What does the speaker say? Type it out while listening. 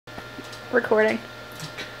Recording.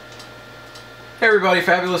 Hey everybody,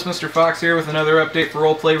 Fabulous Mr. Fox here with another update for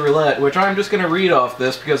Roleplay Roulette, which I'm just going to read off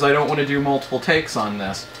this because I don't want to do multiple takes on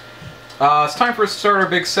this. It's time for us to start our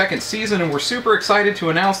big second season, and we're super excited to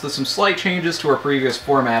announce that some slight changes to our previous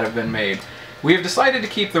format have been made. We have decided to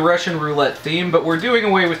keep the Russian roulette theme, but we're doing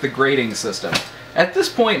away with the grading system. At this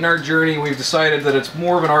point in our journey, we've decided that it's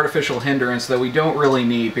more of an artificial hindrance that we don't really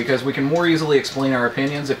need because we can more easily explain our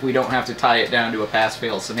opinions if we don't have to tie it down to a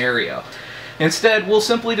pass-fail scenario. Instead, we'll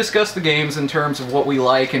simply discuss the games in terms of what we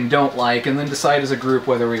like and don't like, and then decide as a group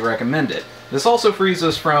whether we recommend it. This also frees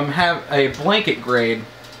us from a blanket grade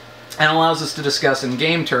and allows us to discuss in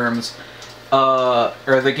game terms,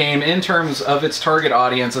 or the game in terms of its target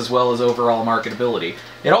audience as well as overall marketability.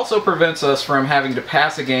 It also prevents us from having to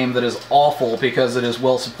pass a game that is awful because it is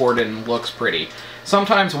well supported and looks pretty.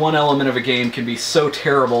 Sometimes one element of a game can be so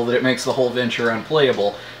terrible that it makes the whole venture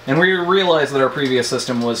unplayable, and we realize that our previous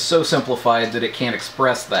system was so simplified that it can't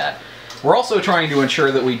express that. We're also trying to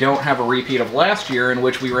ensure that we don't have a repeat of last year in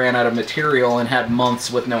which we ran out of material and had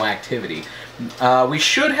months with no activity. We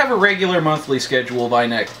should have a regular monthly schedule by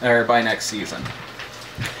next season.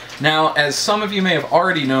 Now, as some of you may have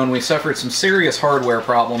already known, we suffered some serious hardware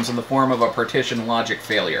problems in the form of a partition logic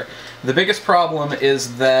failure. The biggest problem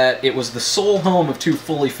is that it was the sole home of 2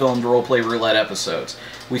 fully filmed Roleplay Roulette episodes.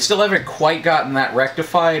 We still haven't quite gotten that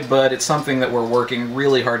rectified, but it's something that we're working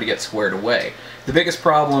really hard to get squared away. The biggest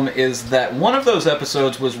problem is that one of those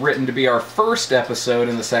episodes was written to be our first episode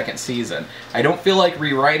in the second season. I don't feel like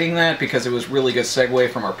rewriting that because it was really good segue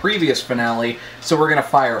from our previous finale, so we're going to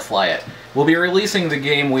firefly it. We'll be releasing the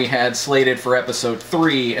game we had slated for episode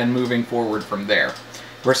 3 and moving forward from there.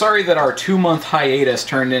 We're sorry that our 2-month hiatus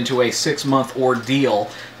turned into a 6-month ordeal,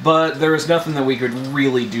 but there is nothing that we could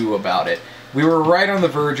really do about it. We were right on the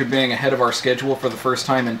verge of being ahead of our schedule for the first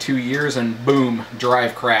time in 2 years, and boom,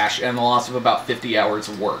 drive crash, and the loss of about 50 hours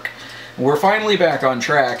of work. We're finally back on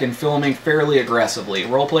track and filming fairly aggressively.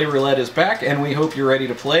 Roleplay Roulette is back, and we hope you're ready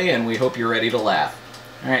to play, and we hope you're ready to laugh.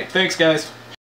 Alright, thanks guys.